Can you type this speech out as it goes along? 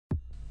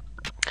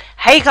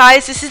Hey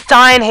guys, this is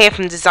Diane here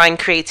from Design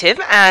Creative,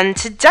 and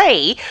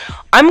today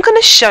I'm going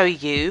to show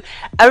you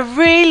a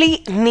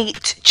really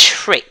neat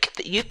trick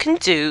that you can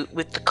do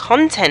with the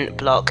content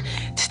block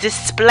to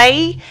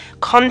display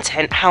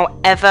content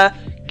however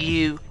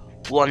you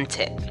want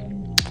it.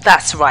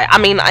 That's right. I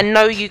mean, I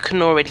know you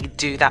can already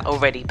do that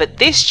already, but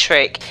this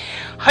trick,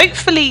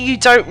 hopefully you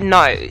don't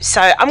know.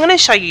 So I'm going to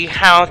show you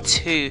how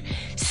to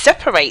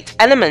separate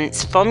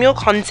elements from your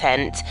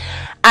content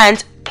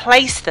and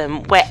place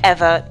them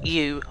wherever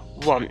you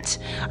want.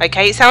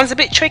 Okay, it sounds a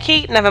bit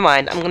tricky. Never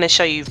mind. I'm going to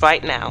show you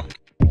right now.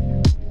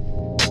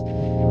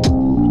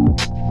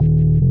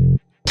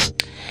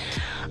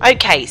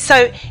 Okay,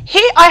 so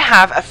here I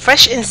have a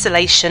fresh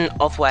installation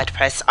of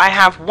WordPress. I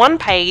have one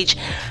page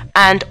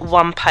and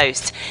one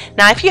post.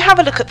 Now if you have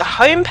a look at the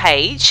home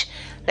page,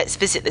 let's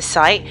visit the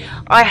site.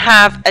 I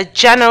have a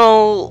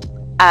general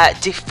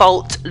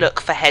default look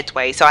for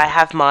Headway. So I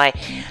have my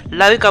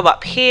logo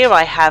up here,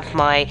 I have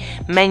my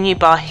menu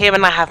bar here,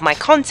 and I have my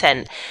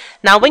content.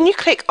 Now when you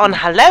click on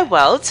Hello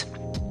World,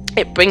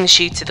 it brings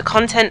you to the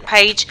content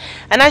page,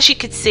 and as you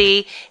can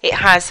see, it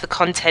has the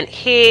content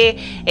here,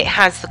 it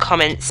has the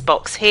comments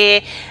box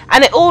here,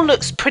 and it all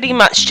looks pretty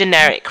much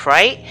generic,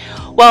 right?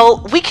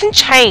 Well, we can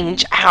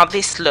change how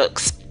this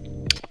looks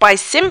by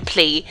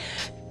simply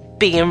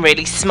being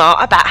really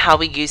smart about how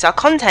we use our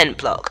content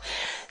block.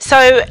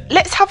 So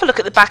let's have a look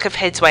at the back of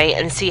Headway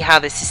and see how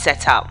this is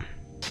set up.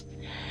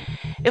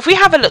 If we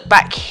have a look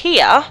back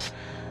here,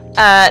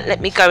 let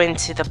me go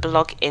into the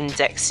blog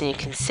index and you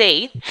can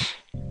see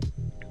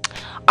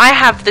I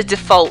have the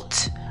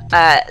default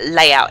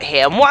layout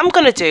here, and what I'm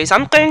going to do is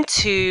I'm going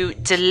to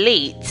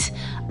delete,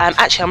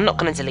 actually I'm not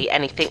going to delete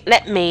anything.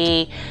 Let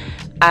me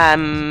let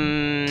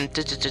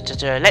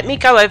me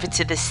go over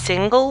to the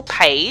single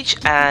page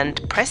and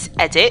press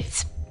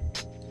edit,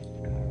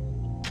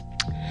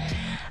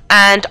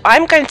 and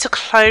I'm going to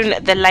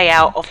clone the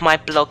layout of my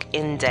blog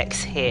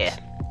index here.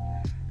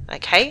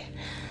 Okay,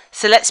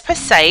 so let's press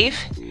save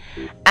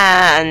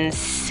and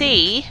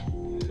see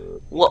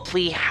what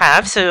we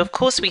have. So of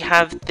course we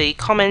have the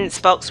comments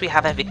box, we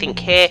have everything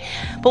here,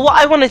 but what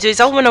I want to do is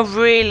I want to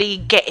really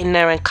get in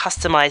there and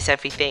customize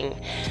everything.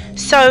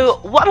 So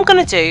what I'm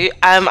going to do,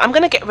 I'm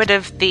going to get rid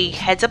of the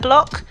header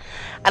block,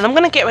 and I'm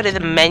going to get rid of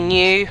the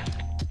menu,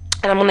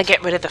 and I'm going to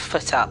get rid of the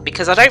footer,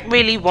 because I don't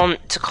really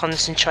want to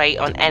concentrate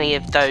on any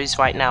of those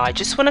right now. I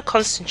just want to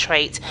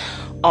concentrate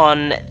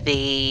on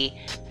the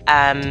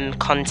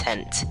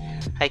content.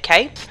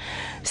 Okay,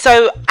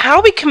 so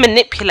how we can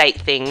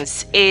manipulate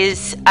things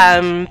is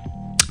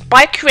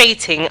by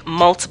creating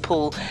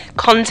multiple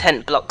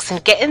content blocks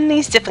and getting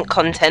these different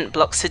content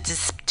blocks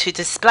to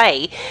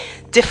display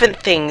different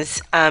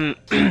things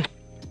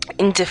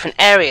in different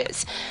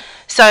areas.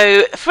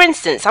 So for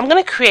instance, I'm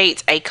going to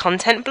create a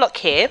content block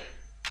here,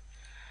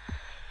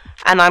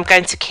 and I'm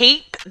going to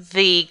keep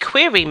the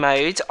query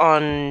mode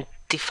on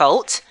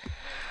default,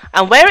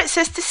 and where it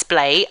says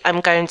display, I'm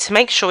going to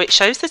make sure it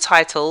shows the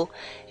title,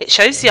 it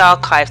shows the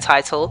archive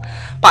title,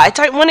 but I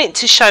don't want it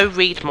to show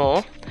read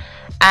more,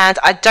 and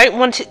I don't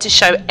want it to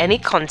show any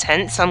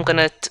content, so I'm going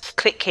to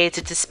click here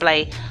to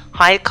display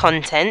hide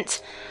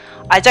content.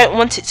 I don't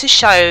want it to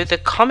show the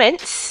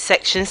comments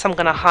section, so I'm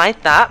going to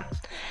hide that,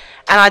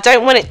 and I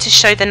don't want it to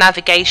show the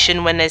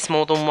navigation when there's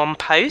more than one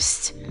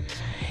post.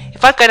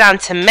 If I go down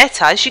to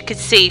meta, as you can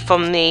see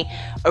from the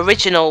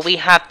original, we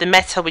have the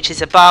meta which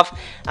is above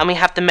and we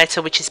have the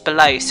meta which is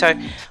below. So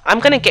I'm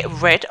going to get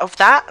rid of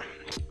that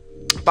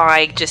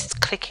by just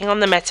clicking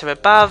on the meta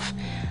above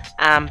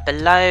and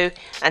below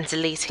and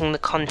deleting the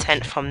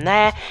content from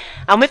there.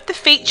 And with the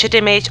featured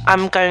image,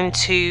 I'm going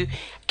to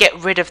get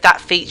rid of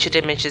that featured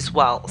image as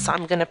well. So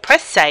I'm going to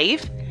press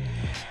save,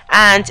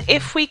 and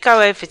if we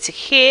go over to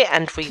here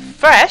and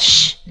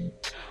refresh,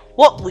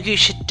 what you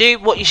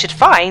should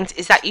find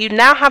is that you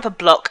now have a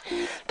block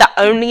that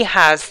only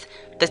has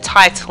the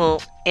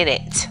title in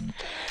it.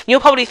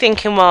 You're probably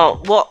thinking, well,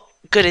 what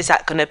good is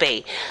that going to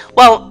be?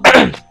 Well,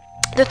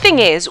 the thing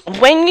is,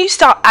 when you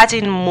start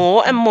adding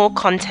more and more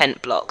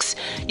content blocks,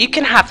 you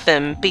can have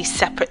them be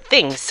separate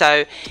things.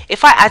 So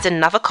if I add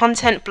another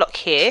content block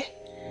here,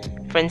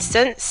 for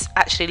instance,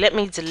 actually let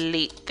me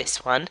delete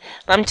this one.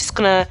 I'm just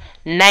going to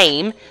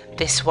name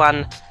this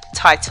one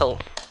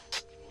title.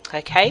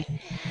 Okay,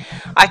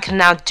 I can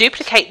now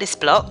duplicate this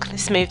block.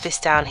 Let's move this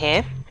down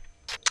here,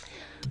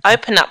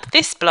 open up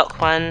this block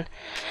one,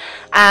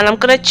 and I'm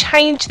going to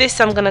change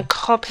this. I'm going to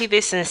copy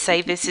this and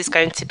say this is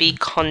going to be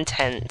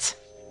content.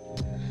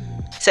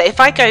 So if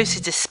I go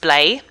to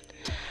display,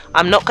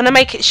 I'm not going to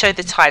make it show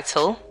the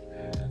title,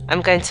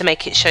 I'm going to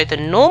make it show the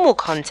normal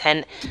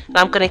content, and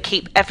I'm going to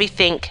keep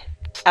everything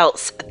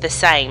else the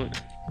same.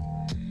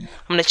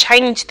 I'm going to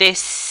change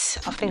this,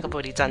 I think I've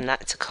already done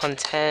that, to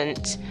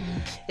content.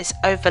 It's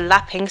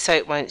overlapping so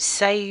it won't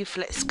save.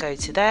 Let's go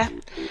to there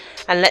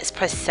and let's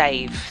press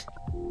save.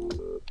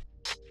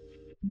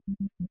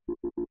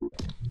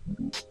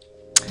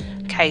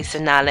 Okay, so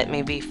now let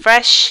me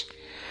refresh,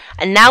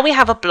 and now we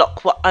have a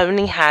block what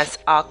only has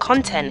our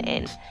content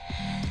in.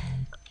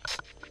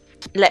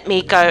 let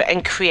me go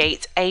and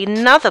create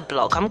another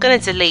block. I'm going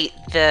to delete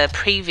the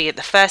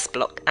first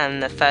block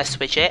and the first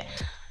widget.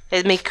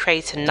 Let me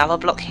create another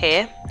block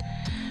here.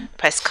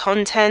 Press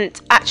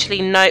content.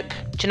 Actually, nope.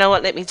 Do you know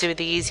what? Let me do it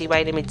the easy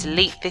way. Let me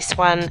delete this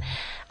one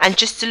and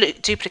just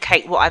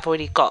duplicate what I've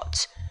already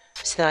got,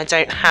 so that I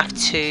don't have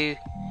to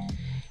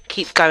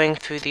keep going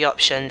through the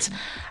options.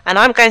 And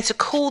I'm going to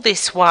call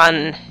this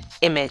one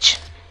image.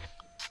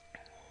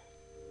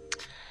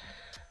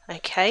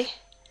 Okay,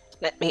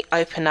 let me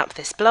open up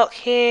this block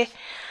here,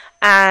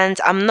 and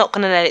I'm not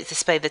going to let it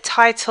display the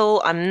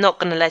title. I'm not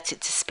going to let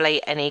it display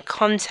any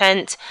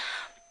content,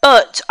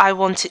 but I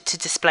want it to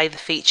display the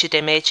featured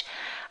image.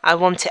 I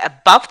want it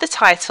above the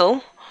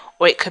title,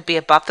 or it could be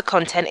above the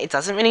content. It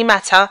doesn't really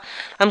matter.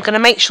 I'm going to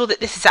make sure that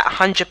this is at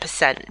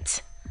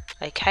 100%.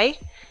 Okay,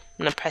 I'm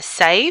going to press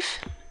save.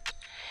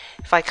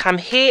 If I come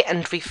here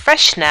and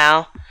refresh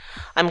now,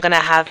 I'm going to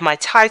have my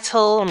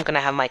title, I'm going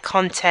to have my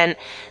content,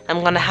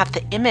 I'm going to have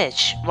the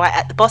image right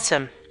at the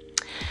bottom.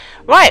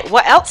 Right,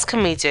 what else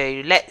can we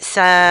do? Let's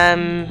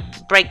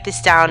break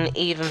this down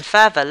even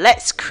further.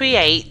 Let's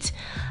create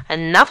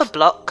another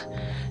block,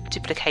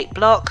 duplicate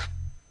block,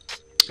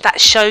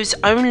 that shows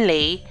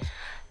only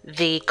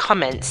the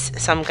comments.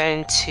 So I'm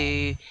going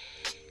to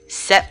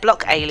set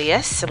block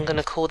alias. I'm going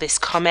to call this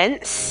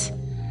comments.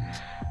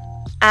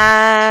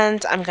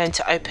 And I'm going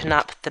to open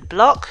up the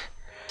block.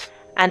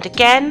 And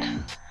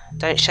again,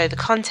 don't show the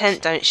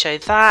content, don't show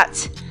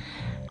that.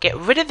 Get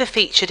rid of the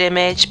featured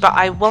image, but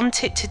I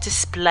want it to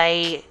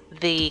display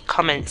the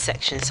comments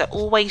section. So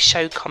always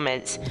show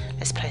comments.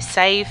 Let's press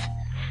save.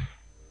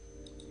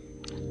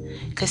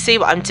 You can see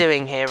what I'm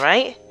doing here,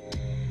 right?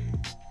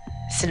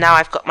 So now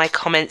I've got my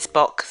comments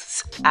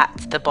box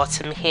at the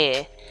bottom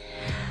here.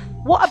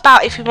 What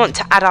about if we want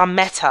to add our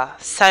meta?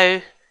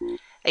 So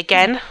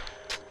again,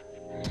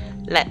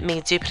 let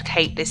me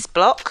duplicate this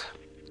block.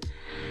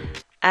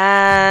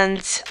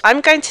 And I'm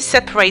going to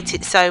separate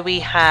it so we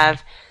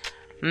have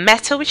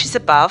meta, which is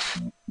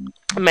above,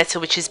 and meta,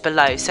 which is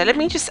below. So let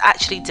me just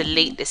actually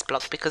delete this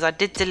block, because I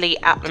did delete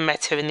out the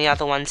meta in the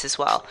other ones as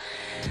well.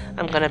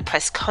 I'm going to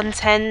press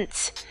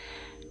content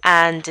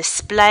and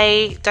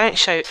display. Don't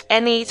show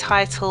any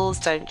titles,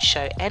 don't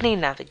show any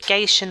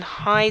navigation,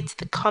 hide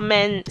the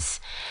comments,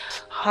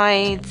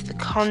 hide the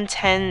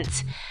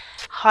content,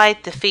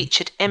 hide the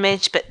featured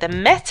image, but the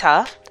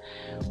meta,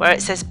 where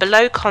it says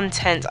below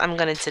content, I'm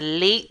going to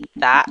delete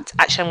that.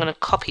 Actually, I'm going to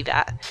copy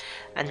that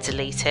and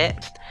delete it.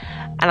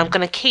 And I'm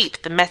going to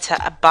keep the meta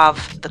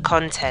above the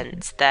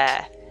content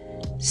there.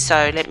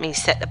 So let me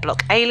set the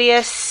block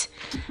alias,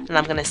 and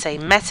I'm going to say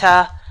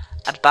meta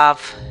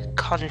above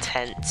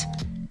content.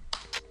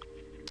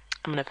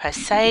 I'm going to press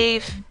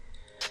save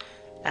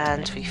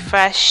and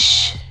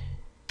refresh.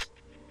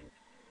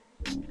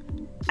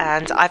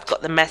 And I've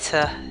got the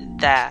meta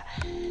there.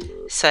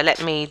 So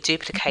let me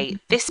duplicate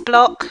this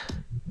block.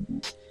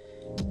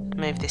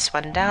 Move this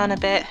one down a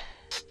bit.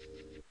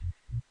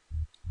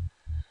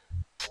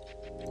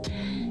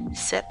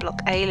 Set block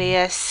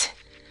alias,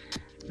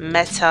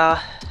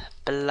 meta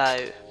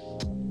below.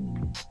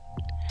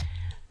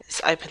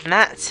 Let's open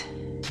that.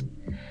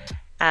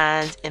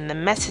 And in the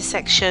meta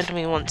section,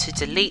 we want to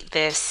delete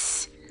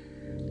this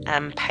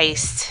and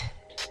paste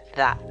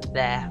that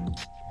there.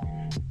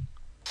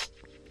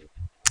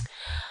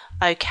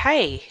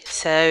 Okay,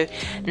 so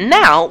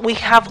now we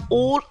have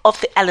all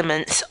of the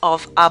elements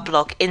of our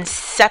blog in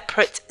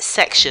separate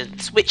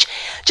sections, which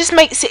just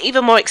makes it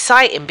even more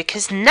exciting,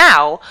 because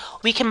now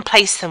we can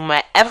place them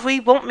wherever we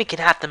want. We can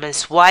have them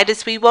as wide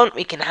as we want.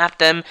 We can have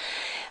them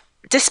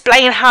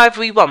displaying however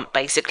we want,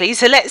 basically.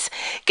 So let's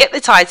get the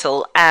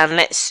title, and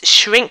let's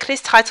shrink this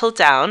title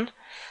down.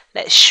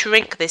 Let's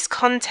shrink this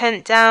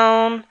content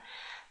down.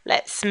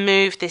 Let's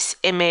move this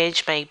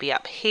image maybe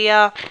up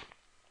here.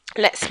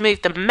 Let's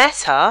move the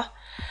meta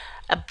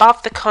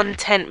above the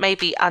content,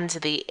 maybe under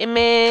the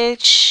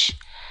image.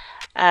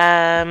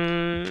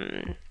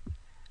 Let's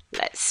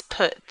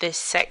put this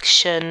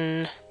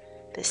section,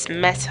 this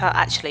meta,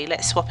 actually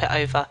let's swap it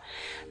over.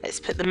 Let's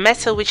put the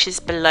meta, which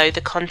is below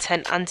the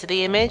content, under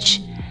the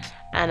image,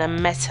 and a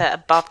meta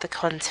above the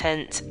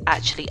content,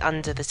 actually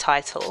under the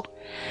title.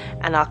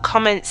 And our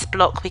comments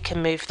block, we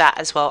can move that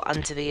as well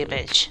under the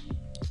image.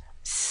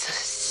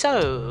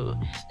 So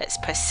let's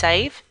press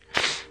save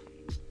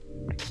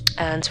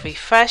and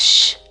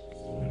refresh.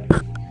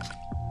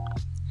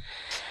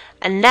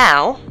 And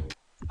now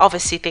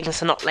obviously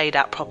things are not laid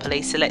out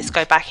properly, so let's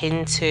go back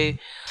into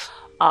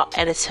our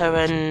editor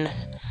and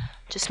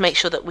just make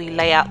sure that we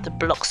lay out the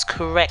blocks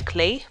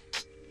correctly.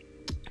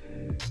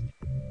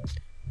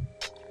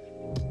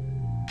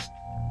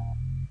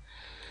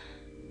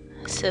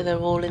 So they're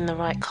all in the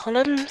right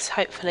columns.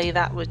 Hopefully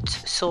that would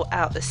sort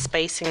out the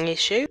spacing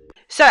issue.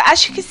 So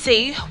as you can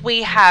see,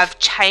 we have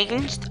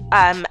changed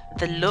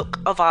the look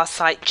of our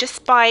site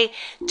just by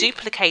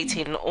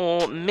duplicating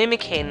or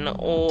mimicking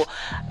or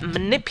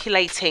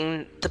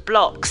manipulating the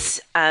blocks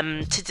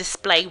to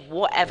display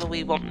whatever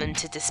we want them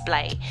to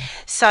display.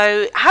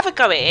 So have a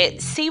go at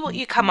it, see what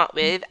you come up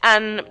with,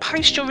 and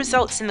post your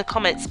results in the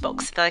comments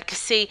box so that I can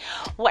see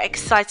what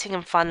exciting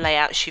and fun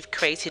layouts you've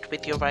created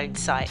with your own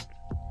site.